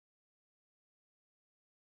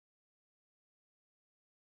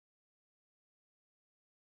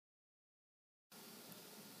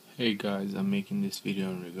Hey guys, I'm making this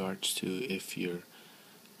video in regards to if your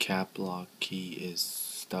cap lock key is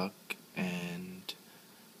stuck and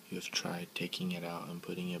you've tried taking it out and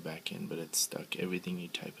putting it back in but it's stuck. Everything you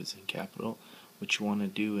type is in capital. What you want to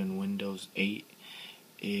do in Windows 8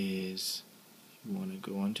 is you want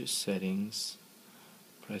to go into settings,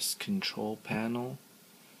 press control panel.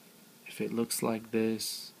 If it looks like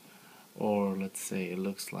this, or let's say it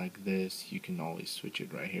looks like this, you can always switch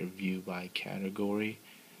it right here, view by category.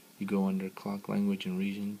 You go under clock language and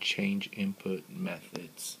region, change input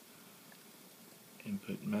methods.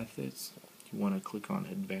 Input methods, you want to click on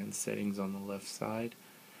advanced settings on the left side,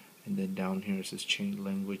 and then down here it says change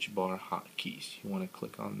language bar hotkeys. You want to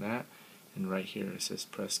click on that, and right here it says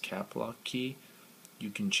press cap lock key.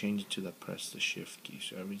 You can change it to the press the shift key.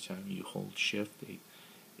 So every time you hold shift,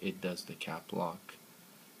 it does the cap lock,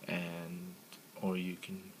 and or you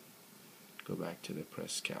can go back to the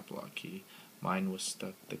press cap lock key. Mine was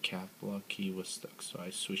stuck, the cap lock key was stuck, so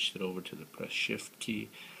I switched it over to the press shift key.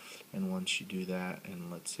 And once you do that,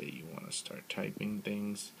 and let's say you want to start typing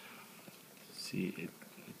things, see it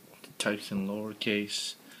types in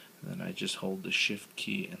lowercase, and then I just hold the shift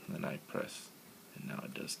key and then I press, and now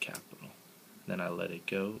it does capital. Then I let it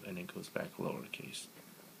go and it goes back lowercase.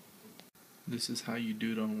 This is how you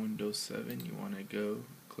do it on Windows 7. You want to go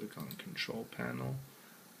click on control panel.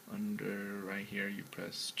 Under right here you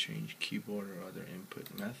press change keyboard or other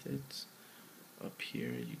input methods. Up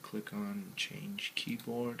here you click on change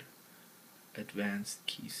keyboard, advanced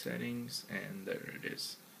key settings, and there it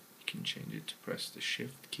is. You can change it to press the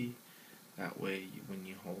shift key. That way when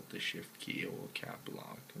you hold the shift key it will cap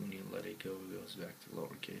lock. When you let it go it goes back to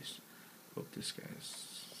lowercase. Hope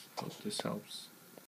this helps.